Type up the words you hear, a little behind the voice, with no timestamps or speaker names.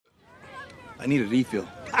I need a refill.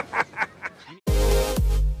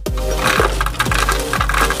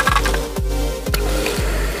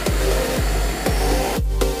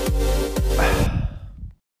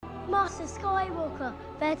 Master Skywalker,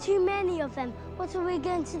 there are too many of them. What are we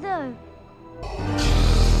going to do?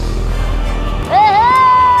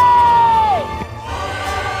 Hey!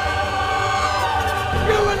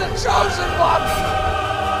 You were the chosen one!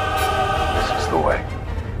 This is the way.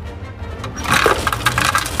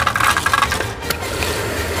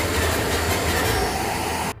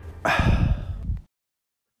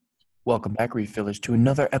 Welcome back, Refillers, to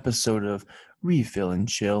another episode of Refill and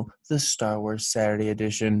Chill, the Star Wars Saturday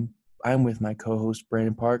edition. I'm with my co-host,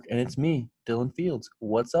 Brandon Park, and it's me, Dylan Fields.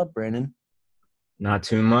 What's up, Brandon? Not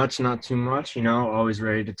too much. You know, always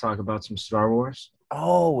ready to talk about some Star Wars.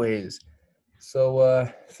 Always.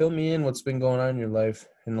 So, fill me in. What's been going on in your life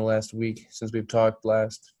in the last week since we've talked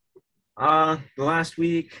last? The last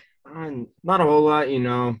week, not a whole lot, you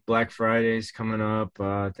know. Black Friday's coming up,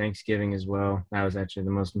 Thanksgiving as well. That was actually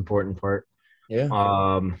the most important part.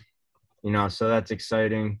 Yeah. You know, so that's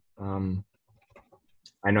exciting.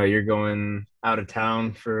 I know you're going out of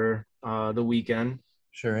town for the weekend.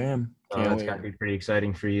 Sure am. That's got to be pretty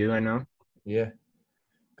exciting for you, I know. Yeah.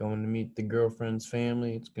 Going to meet the girlfriend's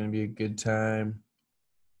family. It's going to be a good time.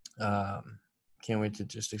 Can't wait to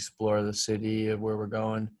just explore the city of where we're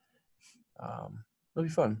going. It'll be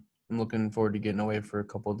fun. I'm looking forward to getting away for a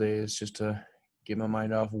couple of days just to get my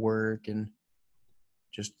mind off work and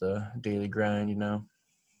just the daily grind, you know.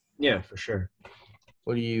 Yeah, for sure.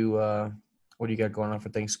 What do you got going on for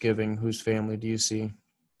Thanksgiving? Whose family do you see?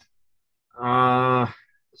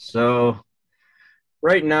 So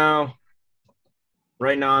right now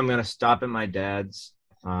I'm gonna stop at my dad's,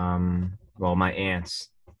 my aunt's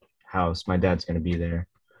house. My dad's gonna be there.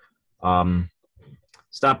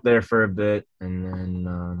 Stop there for a bit, and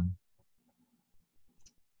then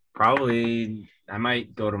probably I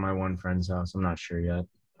might go to my one friend's house. I'm not sure yet.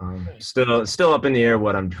 Still up in the air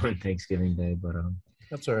what I'm doing Thanksgiving Day, but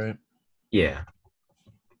That's all right. yeah.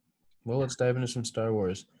 Well, let's dive into some Star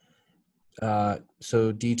Wars.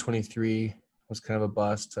 So D23 was kind of a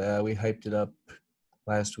bust. We hyped it up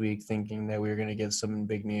last week thinking that we were going to get some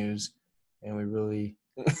big news, and we really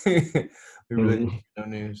didn't get no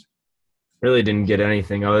news. Really didn't get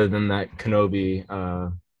anything other than that Kenobi,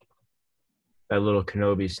 that little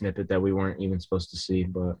Kenobi snippet that we weren't even supposed to see.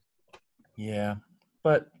 But yeah,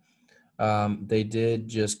 but they did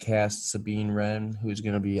just cast Sabine Wren, who's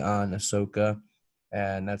going to be on Ahsoka,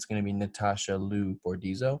 and that's going to be Natasha Liu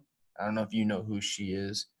Bordizzo. I don't know if you know who she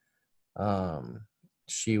is.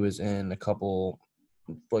 She was in a couple,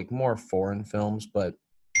 like, more foreign films, but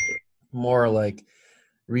more like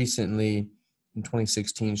recently in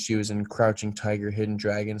 2016, she was in Crouching Tiger, Hidden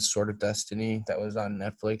Dragon, Sword of Destiny. That was on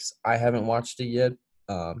Netflix. I haven't watched it yet.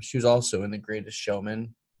 She was also in The Greatest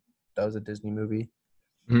Showman. That was a Disney movie.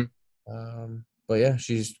 Mm-hmm. But yeah,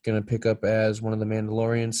 she's going to pick up as one of the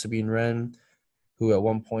Mandalorians, Sabine Wren, who at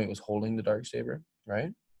one point was holding the Darksaber,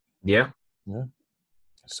 right? Yeah.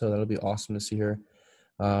 So that'll be awesome to see her.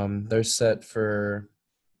 They're saying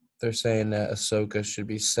that Ahsoka should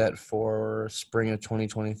be set for spring of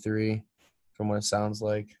 2023, from what it sounds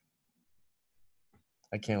like.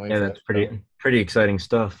 I can't wait. Yeah, that's pretty exciting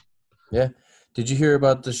stuff. Yeah. Did you hear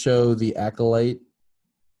about the show The Acolyte?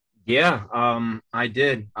 Yeah, I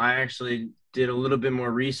did. I actually did a little bit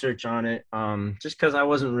more research on it, just because I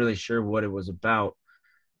wasn't really sure what it was about.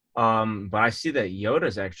 But I see that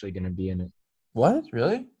Yoda's actually going to be in it. What?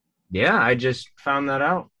 Really? Yeah, I just found that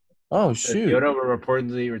out. Oh, shoot. Yoda will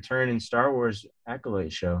reportedly return in Star Wars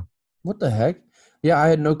Acolyte show. What the heck? Yeah, I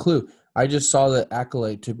had no clue. I just saw the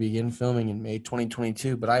Acolyte to begin filming in May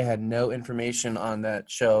 2022, but I had no information on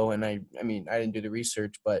that show, and I mean, I didn't do the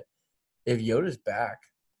research, but if Yoda's back,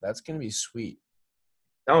 that's going to be sweet.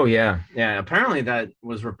 Oh, yeah. Yeah, apparently that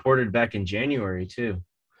was reported back in January, too.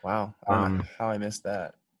 Wow. I don't know how I missed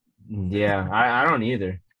that. Yeah, I don't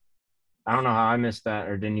either. I don't know how I missed that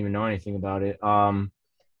or didn't even know anything about it.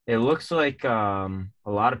 It looks like a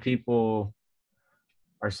lot of people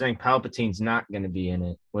are saying Palpatine's not going to be in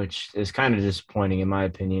it, which is kind of disappointing in my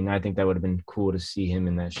opinion. I think that would have been cool to see him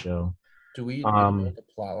in that show. Do we know what the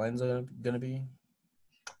plot lines are going to be?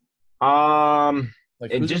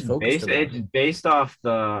 Like, It's based off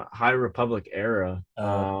the High Republic era.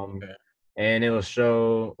 Okay. And it will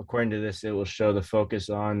show, according to this, it will show the focus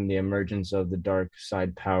on the emergence of the dark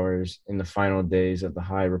side powers in the final days of the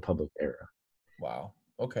High Republic era. Wow.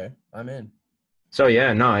 Okay, I'm in. So,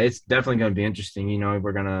 yeah, no, it's definitely going to be interesting. You know,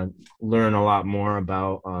 we're going to learn a lot more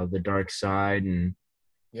about the dark side. And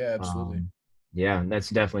yeah, absolutely. Yeah, that's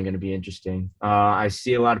definitely going to be interesting. I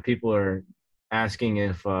see a lot of people are asking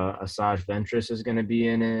if Asajj Ventress is going to be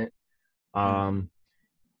in it.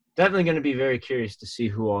 Definitely going to be very curious to see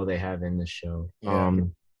who all they have in this show. Yeah.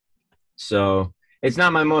 So it's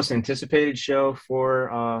not my most anticipated show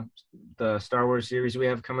for the Star Wars series we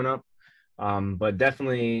have coming up, but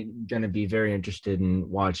definitely going to be very interested in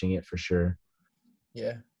watching it for sure.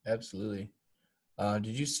 Yeah, absolutely.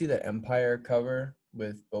 Did you see the Empire cover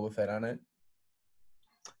with Boba Fett on it?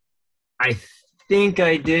 I think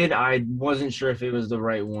I did. I wasn't sure if it was the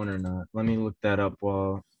right one or not. Let me look that up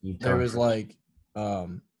while you talk. There was like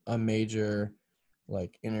a major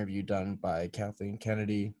like interview done by Kathleen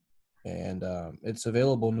Kennedy, and it's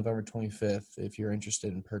available November 25th if you're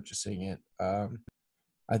interested in purchasing it.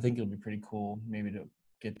 I think it'll be pretty cool maybe to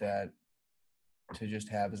get that to just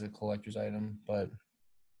have as a collector's item. But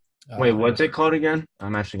wait, what's it called again?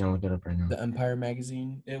 I'm actually gonna look it up right now. The Empire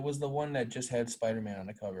magazine. It was the one that just had Spider-Man on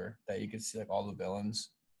the cover that you could see like all the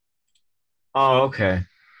villains. Oh, okay.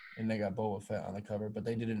 And they got Boba Fett on the cover, but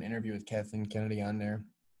they did an interview with Kathleen Kennedy on there.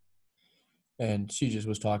 And she just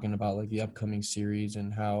was talking about like the upcoming series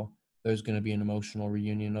and how there's going to be an emotional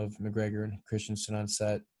reunion of McGregor and Christensen on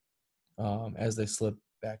set as they slip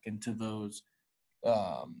back into those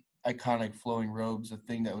iconic flowing robes. The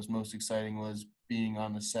thing that was most exciting was being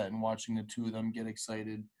on the set and watching the two of them get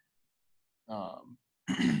excited. I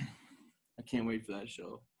can't wait for that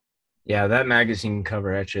show. Yeah, that magazine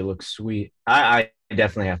cover actually looks sweet. I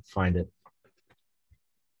definitely have to find it.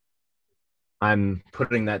 I'm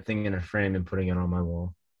putting that thing in a frame and putting it on my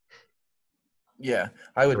wall. Yeah,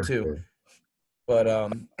 I would too.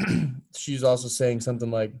 But she's also saying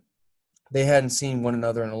something like, they hadn't seen one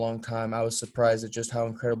another in a long time. I was surprised at just how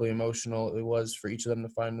incredibly emotional it was for each of them to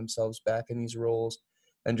find themselves back in these roles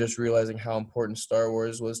and just realizing how important Star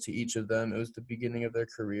Wars was to each of them. It was the beginning of their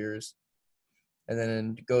careers. And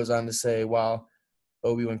then it goes on to say, while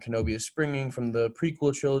Obi-Wan Kenobi is springing from the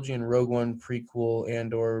prequel trilogy and Rogue One prequel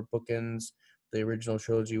and/or bookends the original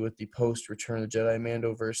trilogy with the post-Return of the Jedi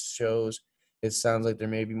Mandoverse shows, it sounds like there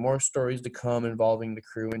may be more stories to come involving the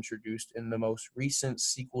crew introduced in the most recent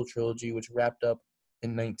sequel trilogy, which wrapped up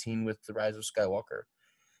in 19 with The Rise of Skywalker.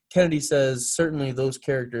 Kennedy says, certainly those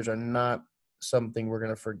characters are not something we're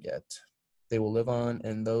going to forget. They will live on,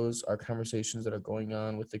 and those are conversations that are going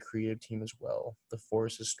on with the creative team as well. The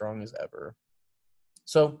Force is strong as ever.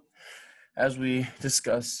 So, as we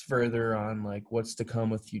discuss further on like what's to come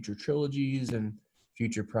with future trilogies and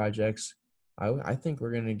future projects, I think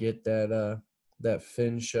we're going to get that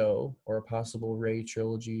Finn show or a possible Rey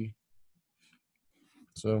trilogy.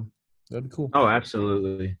 So that'd be cool. Oh,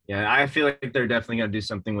 absolutely. Yeah, I feel like they're definitely going to do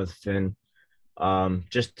something with Finn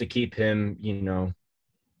just to keep him,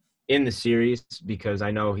 in the series, because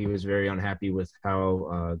I know he was very unhappy with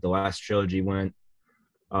how the last trilogy went.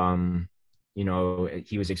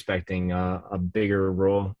 He was expecting a bigger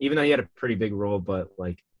role, even though he had a pretty big role, but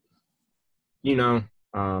he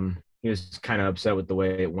was kind of upset with the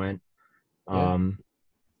way it went. Yeah.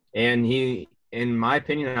 And he, in my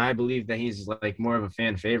opinion, I believe that he's like more of a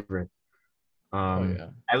fan favorite.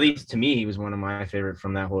 At least to me, he was one of my favorite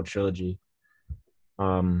from that whole trilogy.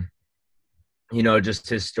 Just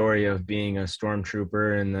his story of being a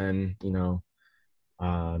stormtrooper and then,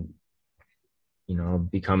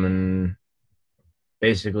 becoming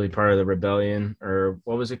basically part of the rebellion, or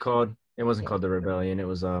what was it called? It wasn't called the rebellion. It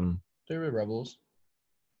was they were rebels.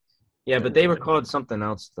 Yeah, but they were called something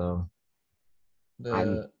else though.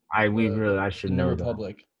 I should know. New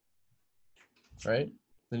Republic, right?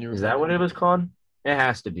 The New Republic. Is that what it was called? It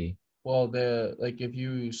has to be. Well, if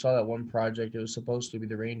you saw that one project, it was supposed to be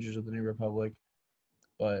the Rangers of the New Republic,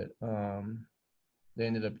 but they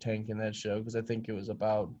ended up tanking that show because I think it was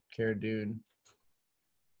about Cara Dune.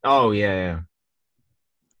 Oh yeah.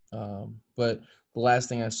 But the last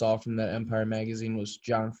thing I saw from that Empire magazine was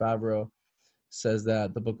Jon Favreau says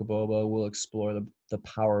that the Book of Boba will explore the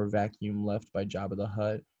power vacuum left by Jabba the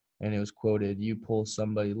Hutt, and it was quoted, "You pull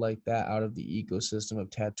somebody like that out of the ecosystem of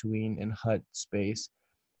Tatooine and Hutt space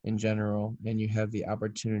in general, and you have the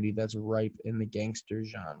opportunity that's ripe in the gangster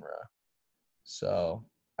genre." So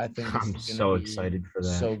I think I'm so excited for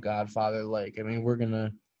that. So Godfather-like. I mean, we're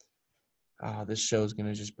gonna. This show is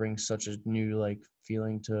gonna just bring such a new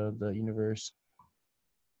feeling to the universe.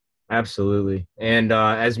 Absolutely, and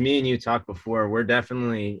as me and you talked before, we're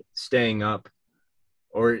definitely staying up,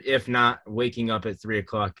 or if not, waking up at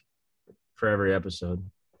 3:00 for every episode.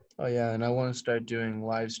 Oh yeah, and I want to start doing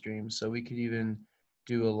live streams, so we could even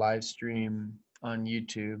do a live stream on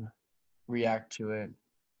YouTube, react to it,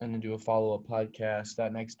 and then do a follow-up podcast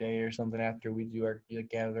that next day or something after we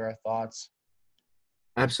gather our thoughts.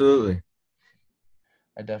 Absolutely.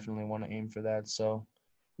 I definitely want to aim for that, so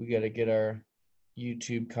we got to get our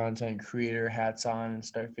YouTube content creator hats on and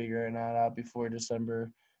start figuring that out before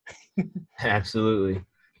December. Absolutely.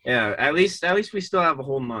 Yeah, at least we still have a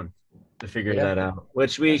whole month to figure Yeah. that out,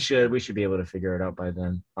 which we should be able to figure it out by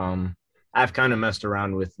then. I've kind of messed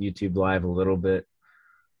around with YouTube Live a little bit.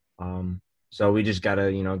 So we just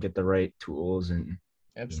gotta, get the right tools and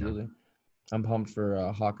Absolutely. I'm pumped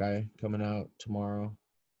for Hawkeye coming out tomorrow.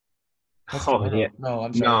 That's oh tomorrow. yeah. No,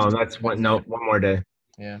 I'm sorry. No, It's that's what. Wednesday. No, one more day.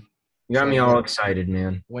 Yeah. You got So me all excited,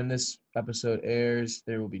 man. when this episode airs,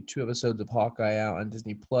 there will be 2 episodes of Hawkeye out on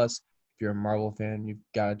Disney Plus. If you're a Marvel fan, you've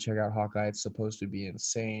got to check out Hawkeye. It's supposed to be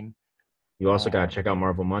insane. You also gotta check out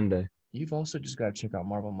Marvel Monday. You've also just got to check out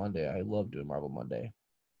Marvel Monday. I love doing Marvel Monday.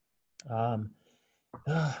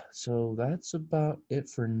 So that's about it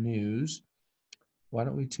for news. Why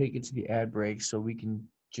don't we take it to the ad break so we can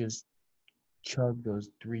just chug those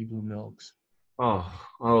 3 blue milks?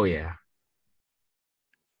 Oh yeah.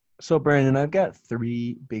 So Brandon, I've got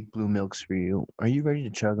 3 big blue milks for you. Are you ready to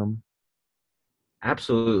chug them?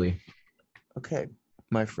 Absolutely. Okay,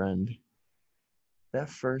 my friend. That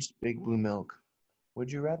first big blue milk. Would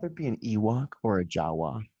you rather be an Ewok or a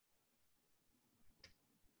Jawa?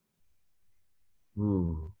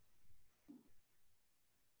 Ooh.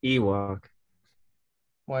 Ewok.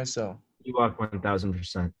 Why so? Ewok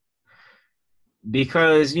 1000%.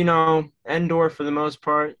 Because, Endor for the most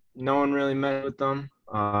part, no one really met with them.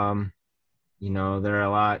 They're a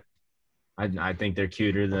lot. I think they're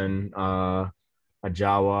cuter than a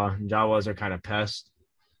Jawa. Jawas are kind of pests.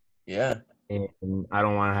 Yeah. And I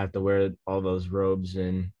don't want to have to wear all those robes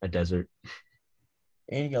in a desert.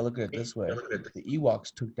 And you gotta look at it this way. The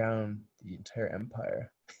Ewoks took down the entire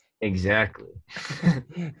empire. Exactly.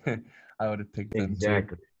 I would have picked them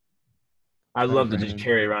Exactly. too. I'd love to Brandon. just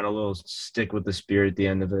carry around a little stick with the spear at the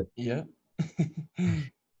end of it. Yeah.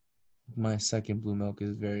 My second blue milk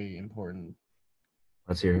is very important.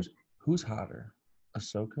 Let's hear it. Who's hotter,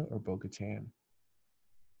 Ahsoka or Bo-Katan?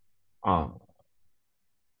 Oh.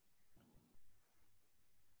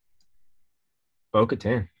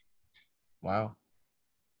 Bo-Katan. Wow.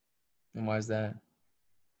 And why is that?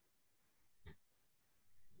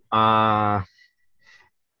 I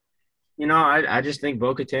just think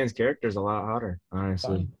Bo-Katan's character is a lot hotter,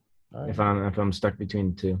 honestly. All right. If I'm stuck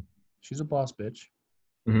between the two. She's a boss bitch.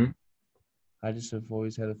 Mm-hmm. I just have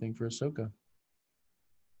always had a thing for Ahsoka.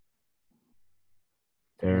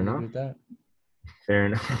 Fair I'll enough. leave it at that. Fair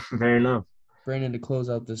enough. Fair enough. Brandon, to close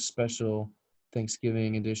out this special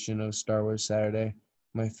Thanksgiving edition of Star Wars Saturday,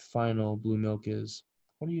 my final blue milk is,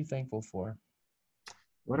 what are you thankful for?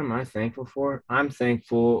 What am I thankful for? I'm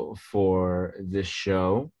thankful for this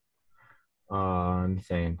show. I'm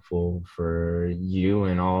thankful for you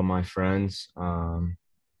and all my friends,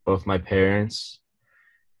 both my parents.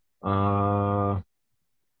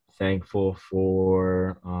 Thankful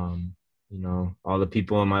for, all the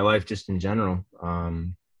people in my life just in general.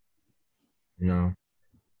 A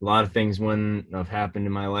lot of things wouldn't have happened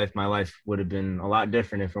in my life. My life would have been a lot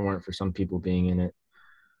different if it weren't for some people being in it.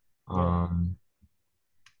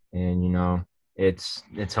 And it's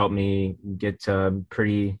helped me get to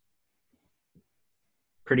pretty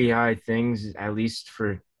high things, at least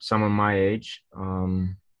for someone my age.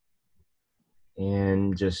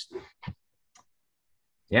 And just,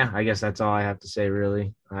 yeah, I guess that's all I have to say,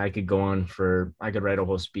 really. I could write a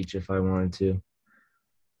whole speech if I wanted to.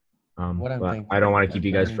 But I don't want to keep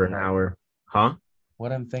you guys for an hour. Huh?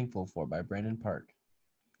 What I'm Thankful For by Brandon Park.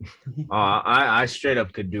 I straight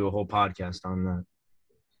up could do a whole podcast on that.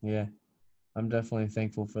 Yeah. I'm definitely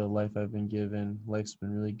thankful for the life I've been given. Life's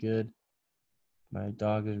been really good. My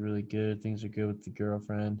dog is really good. Things are good with the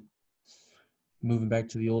girlfriend. Moving back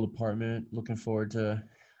to the old apartment. Looking forward to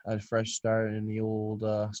a fresh start in the old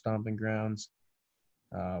stomping grounds.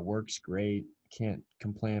 Work's great. Can't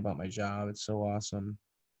complain about my job. It's so awesome.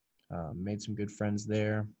 Made some good friends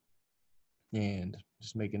there. And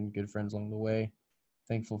just making good friends along the way.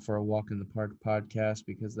 Thankful for a Walk in the Park podcast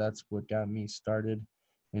because that's what got me started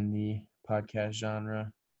in the podcast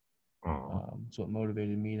genre. It's what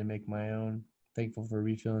motivated me to make my own. Thankful for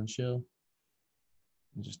Refill and Chill.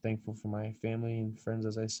 I'm just thankful for my family and friends,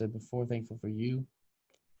 as I said before. Thankful for you.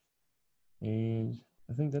 And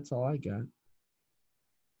I think that's all I got.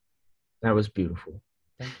 That was beautiful.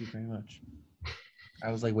 Thank you very much.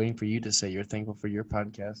 I was waiting for you to say you're thankful for your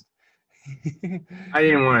podcast. I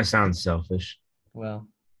didn't want to sound selfish. Well,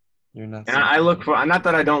 you're not. And I look for, not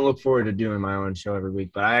that I don't look forward to doing my own show every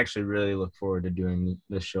week, but I actually really look forward to doing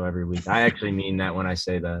this show every week. I actually mean that when I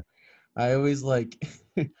say that. I always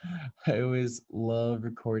love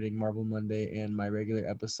recording Marvel Monday and my regular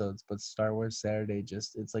episodes, but Star Wars Saturday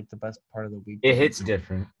it's the best part of the week. It hits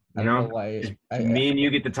different. I You don't know know, why. just me and you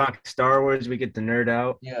get to talk Star Wars. We get to nerd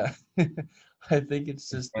out. Yeah, I think it's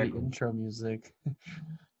just the Exactly. intro music.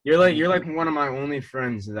 You're like one of my only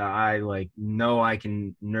friends that I like know I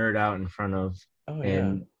can nerd out in front of Oh yeah,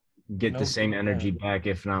 and get the no, same yeah, energy back,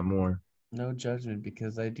 if not more. no judgment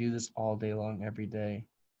because I do this all day long, every day.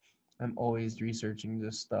 I'm always researching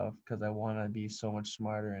this stuff because I want to be so much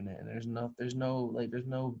smarter in it. And there's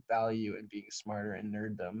no value in being smarter in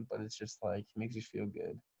nerddom, but it's just like it makes you feel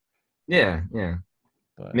good. Yeah, yeah.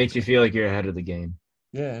 But Makes you feel like you're ahead of the game.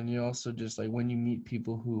 yeah, and you also just like when you meet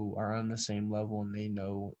people who are on the same level and they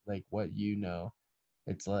know like what you know,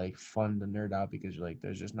 it's like fun to nerd out because you're like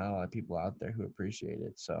there's just not a lot of people out there who appreciate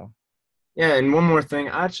it. So Yeah, and one more thing.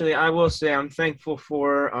 Actually, I will say I'm thankful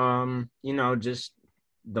for just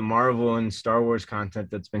the Marvel and Star Wars content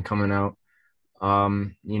that's been coming out.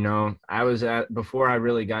 I was at before I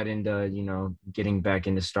really got into, getting back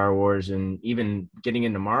into Star Wars and even getting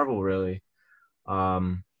into Marvel really.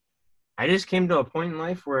 Um, I just came to a point in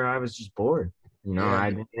life where I was just bored. yeah,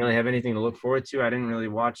 I didn't really have anything to look forward to. I didn't really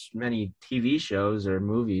watch many TV shows or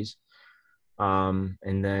movies. And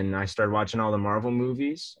then I started watching all the Marvel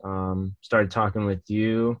movies. Started talking with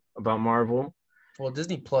you about Marvel. well,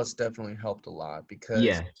 Disney Plus definitely helped a lot because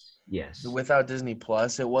Yes, without Disney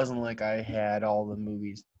Plus, it wasn't like I had all the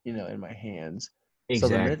movies, in my hands. So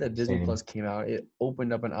the minute exactly. that Disney Same. Plus came out, it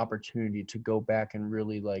opened up an opportunity to go back and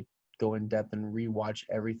really like go in depth and rewatch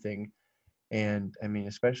everything. And I mean,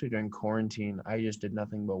 especially during quarantine, I just did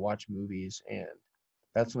nothing but watch movies, and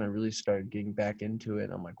that's when I really started getting back into it.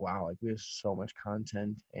 I'm like, wow, like we have so much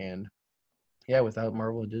content, and yeah, without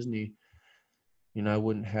Marvel and Disney, I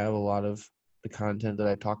wouldn't have a lot of the content that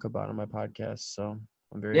I talk about on my podcast. So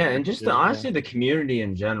I'm very Yeah, and just appreciative. Yeah. honestly, the community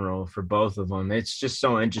in general for both of them. It's just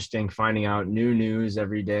so interesting finding out new news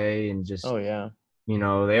every day, and just Oh yeah.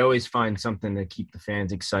 they always find something to keep the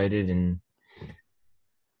fans excited and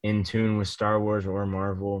in tune with Star Wars or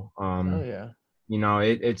Marvel. Oh yeah.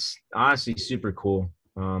 It's honestly super cool.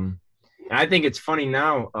 And I think it's funny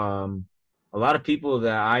now. A lot of people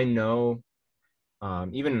that I know,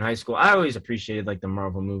 even in high school, I always appreciated like the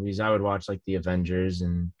Marvel movies. I would watch like the Avengers,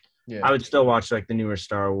 and Yeah. I would still watch like the newer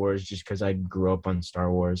Star Wars just because I grew up on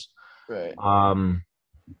Star Wars. Right.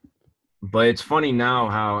 But it's funny now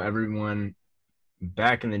how everyone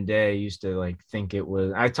back in the day used to like think it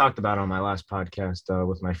was. I talked about it on my last podcast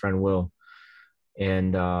with my friend Will,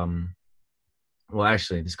 and well,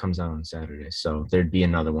 actually, this comes out on Saturday, so there'd be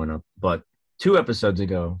another one up. But 2 episodes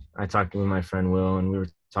ago, I talked with my friend Will, and we were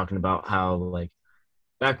talking about how like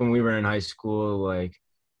back when we were in high school, like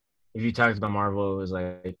if you talked about Marvel, it was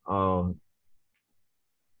like, oh,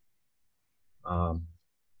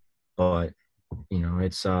 but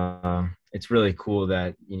it's really cool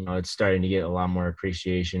that it's starting to get a lot more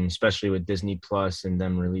appreciation, especially with Disney Plus and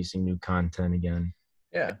them releasing new content again.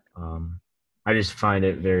 Yeah. I just find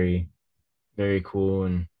it very, very cool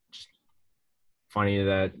and just funny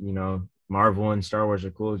that Marvel and Star Wars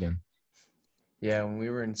are cool again. Yeah, when we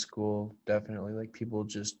were in school, definitely like people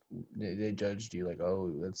just they judged you like,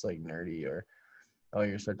 oh, that's like nerdy, or oh,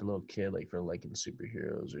 you're such a little kid like for liking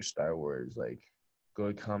superheroes or Star Wars, like go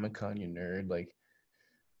to Comic-Con, you nerd. Like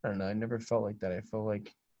I don't know, I never felt like that. I felt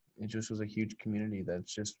like it just was a huge community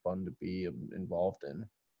that's just fun to be involved in.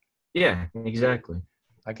 Yeah, exactly.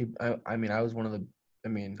 I mean, I was one of the, I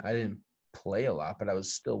mean, I didn't play a lot, but I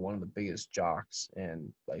was still one of the biggest jocks,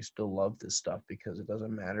 and I still love this stuff because it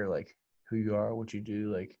doesn't matter like who you are, what you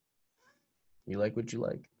do, like you like what you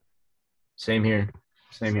like. Same here,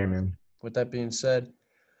 man. With that being said,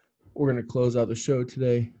 we're going to close out the show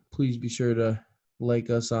today. Please be sure to like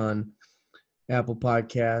us on Apple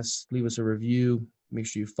Podcasts, leave us a review. Make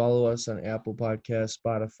sure you follow us on Apple Podcasts,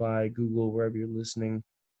 Spotify, Google, wherever you're listening.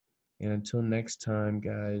 And until next time,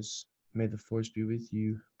 guys, may the force be with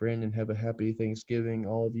you. Brandon, have a happy Thanksgiving.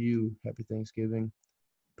 All of you, happy Thanksgiving.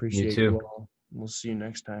 Appreciate you all. We'll see you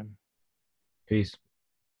next time. Peace.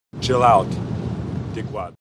 Chill out, Dickwad.